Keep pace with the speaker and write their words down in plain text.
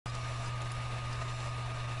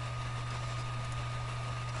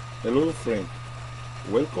Hello friend,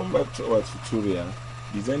 welcome back to our tutorial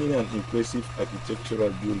designing an impressive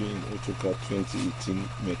architectural building in AutoCAD 2018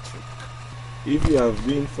 metric. If you have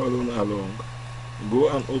been following along, go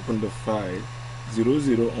and open the file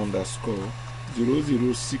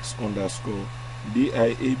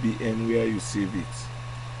 00_006_ where you save it.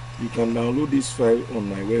 You can download this file on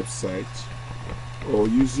my website or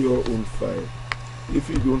use your own file. If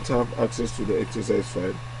you don't have access to the exercise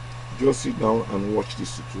file, just sit down and watch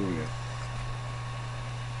this tutorial.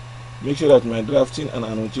 Make sure that my drafting and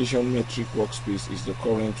annotation metric workspace is the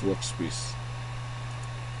current workspace.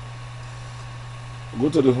 Go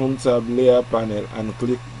to the Home tab, Layer panel, and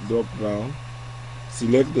click drop down.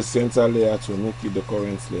 Select the center layer to make it the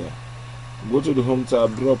current layer. Go to the Home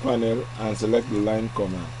tab, Draw panel, and select the line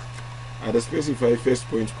command. At the specify first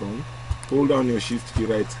point point, hold down your shift key,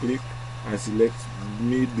 right click, and select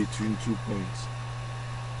mid between 2 points.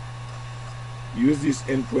 Use this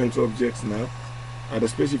endpoint object snap. At the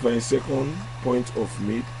specifying second point of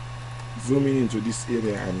mid, zoom in into this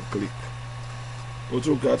area and click.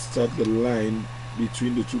 AutoCAD start the line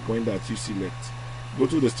between the 2 points that you select. Go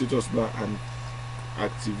to the status bar and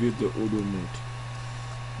activate the auto mode.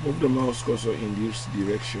 Move the mouse cursor in this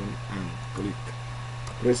direction and click.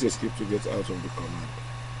 Press escape to get out of the command.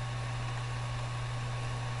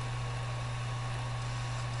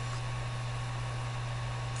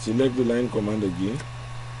 Select the line command again.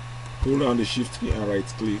 Hold down the shift key and right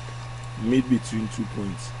click mid between 2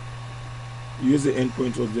 points. Use the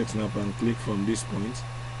endpoint object snap and click from this point,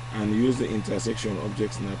 and use the intersection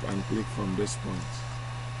object snap and click from this point.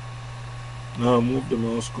 Now move the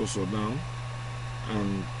mouse cursor down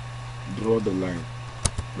and draw the line.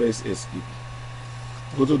 Press escape.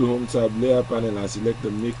 Go to the Home tab, Layer panel, and select the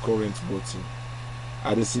Make Current button.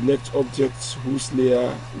 At the select object whose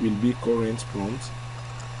layer will be current prompt,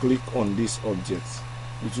 click on this object.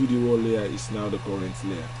 The 2D wall layer is now the current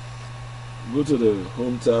layer. Go to the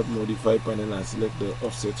Home tab, Modify panel, and select the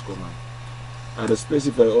Offset command. At the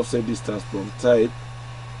specify offset distance prompt, type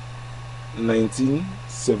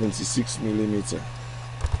 1976 mm.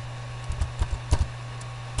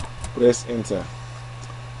 Press enter.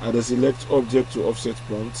 At the select object to offset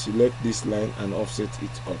prompt, select this line and offset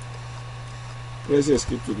it up. Press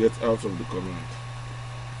escape to get out of the command.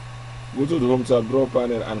 Go to the Home tab, Draw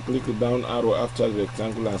panel, and click the down arrow after the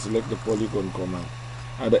rectangle and select the Polygon command.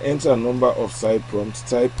 At the enter number of side prompt,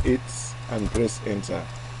 type 8 and press enter.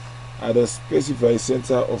 At the specify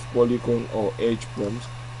center of polygon or edge prompt,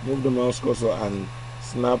 move the mouse cursor and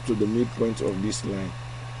snap to the midpoint of this line.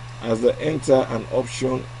 As the enter an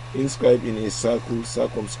option, inscribe in a circle,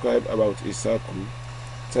 circumscribe about a circle,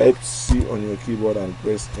 type C on your keyboard and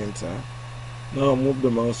press enter. Now move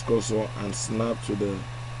the mouse cursor and snap to the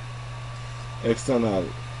external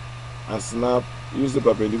and snap. Use the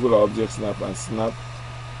perpendicular object snap and snap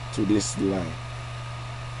to this line.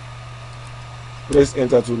 Press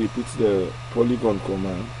enter to repeat the polygon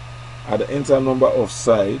command. At the enter number of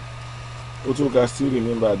side, AutoCAD still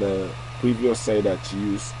remember the previous side that you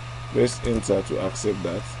used. Press enter to accept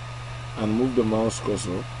that and move the mouse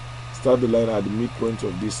cursor. Start the line at the midpoint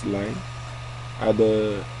of this line. At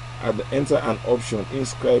the enter an option,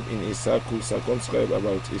 inscribe in a circle, circumscribe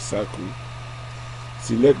about a circle.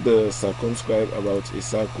 Select the circumscribe about a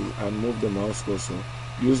circle and move the mouse cursor.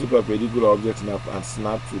 Use the perpendicular object snap and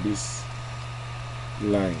snap to this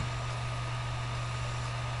line.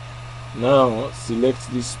 Now select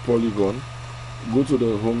this polygon. Go to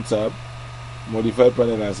the Home tab, Modify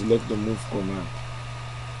panel, and select the Move command.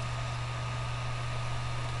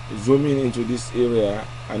 Zoom in into this area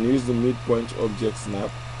and use the midpoint object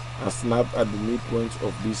snap and snap at the midpoint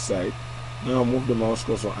of this side. Now move the mouse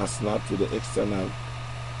cursor and snap to the external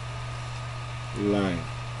line.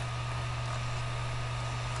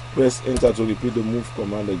 Press enter to repeat the Move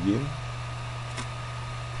command again.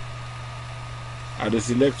 At the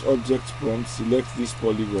select object prompt, select this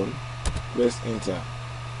polygon. Press enter.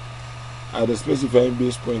 At the specifying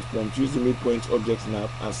base point prompt, use the midpoint object snap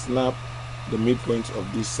and snap the midpoint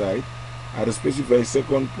of this side. At the specify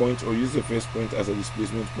second point, or use the first point as a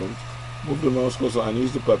displacement point, move the mouse cursor and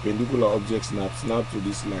use the perpendicular object snap to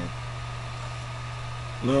this line.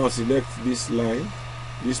 Now select this line,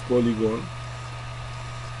 this polygon,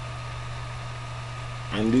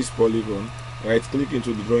 and this polygon. Right click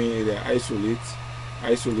into the drawing area, isolate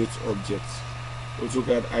objects.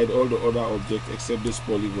 AutoCAD hide all the other objects except this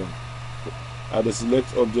polygon. At the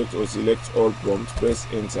select object or select all prompt, press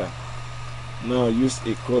enter. Now use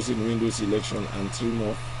a crossing window selection and trim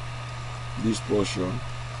off this portion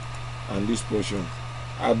and this portion.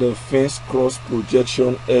 At the first cross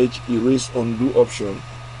projection edge erase undo option,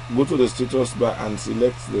 go to the status bar and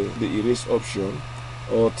select the erase option,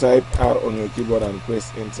 or type R on your keyboard and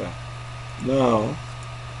press enter. Now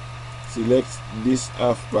select this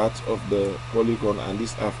half part of the polygon and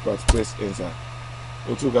this half part, press enter.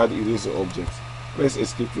 AutoCAD erase the object. Press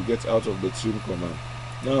escape to get out of the trim command.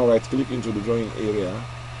 Now right click into the drawing area,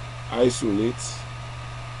 isolate,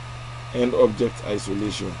 end object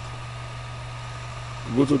isolation.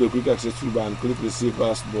 Go to the quick access toolbar and click the save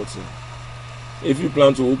as button. If you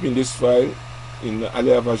plan to open this file in the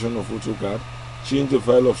earlier version of AutoCAD, change the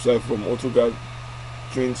file of size from AutoCAD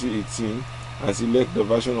 2018 and select the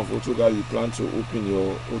version of AutoCAD you plan to open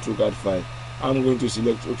your AutoCAD file. I'm going to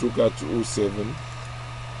select AutoCAD 207,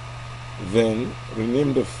 then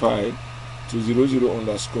rename the file to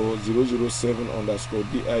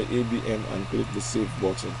 00_007_DIABM and click the save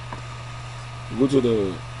button. Go to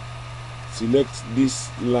the select this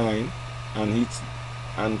line and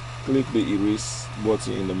click the erase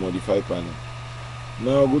button in the modify panel.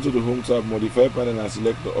 Now go to the home tab, modify panel, and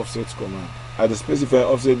select the offset command. At the specified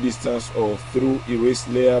offset distance or through erase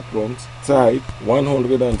layer prompt, type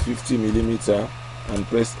 150 mm and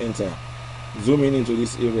press enter. Zoom in into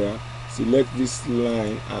this area, select this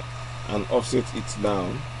line and offset it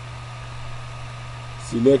down.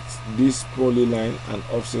 Select this polyline and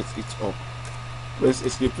offset it up. Press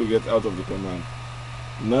escape to get out of the command.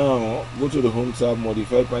 Now go to the home tab,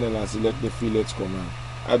 modify panel, and select the fillet command.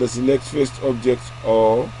 At the select first object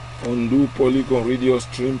or undo polygon radius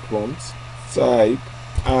trim prompt, type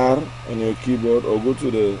R on your keyboard or go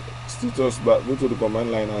to the status bar, go to the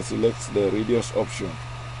command line and select the radius option.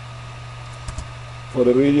 For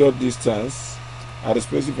the radius distance, at the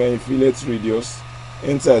specified fillet radius,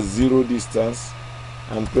 enter 0 distance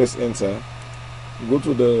and press enter. Go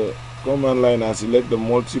to the command line and select the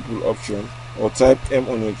multiple option or type M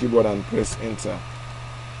on your keyboard and press enter.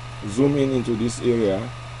 Zoom in into this area,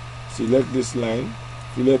 select this line,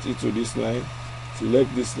 fillet it to this line,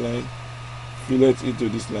 select this line, fillet it to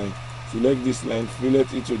this line, select this line, fillet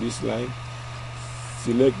it to this line,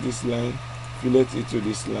 select this line, fillet it to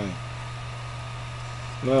this line.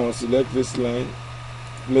 Now select this line,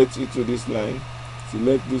 fillet it to this line,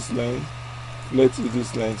 select this line, fillet it to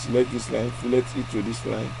this line, select this line, fillet it to this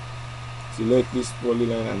line, select this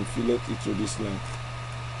polyline and fillet it to this line.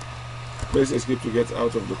 Press escape to get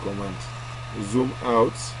out of the command. Zoom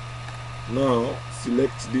out. Now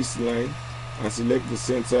select this line and select the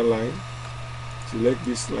center line. Select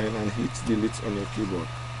this line and hit delete on your keyboard.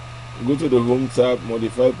 Go to the home tab,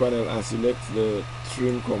 modify panel, and select the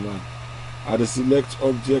trim command. At the select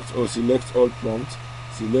object or select all prompt,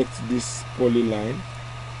 select this polyline,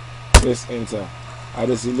 press enter. At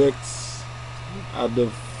the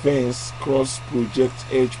fence cross project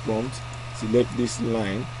edge prompt, select this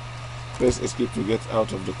line, press escape to get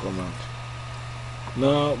out of the command.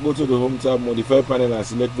 Now go to the home tab, modify panel, and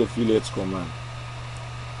select the fillet command.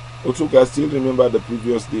 AutoCAD still remember the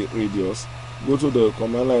previous radius. Go to the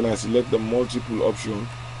command line and select the multiple option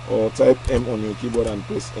or type M on your keyboard and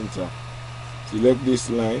press enter. Select this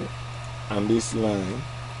line and this line,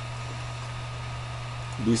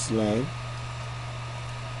 this line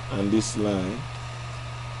and this line.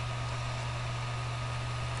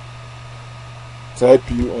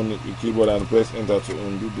 Type U on your keyboard and press enter to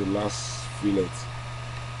undo the last fillet.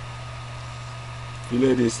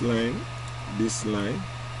 Fillet this line, this line.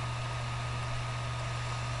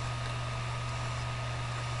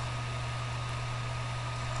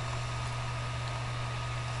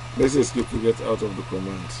 Press escape to get out of the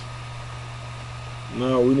command.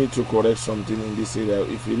 Now we need to correct something in this area.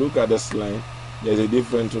 If you look at this line, there's a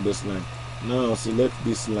difference to this line. Now select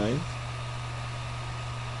this line,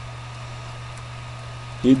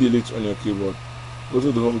 hit delete on your keyboard. Go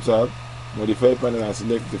to the home tab, modify panel, and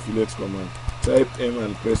select the fillet command. Type M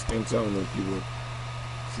and press enter on your keyboard.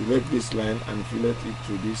 Select this line and fillet it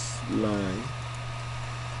to this line.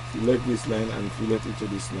 Select this line and fillet it to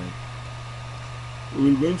this line.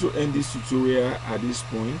 We're going to end this tutorial at this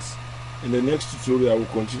point. In the next tutorial, we'll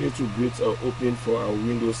continue to create our opening for our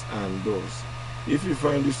windows and doors. If you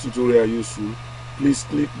find this tutorial useful, please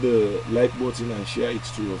click the like button and share it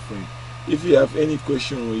to your friend. If you have any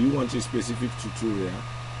question or you want a specific tutorial,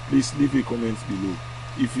 please leave a comment below.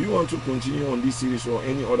 If you want to continue on this series or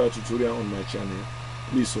any other tutorial on my channel,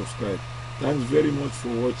 please subscribe. Thanks very much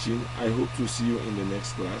for watching. I hope to see you in the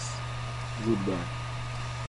next class. Goodbye.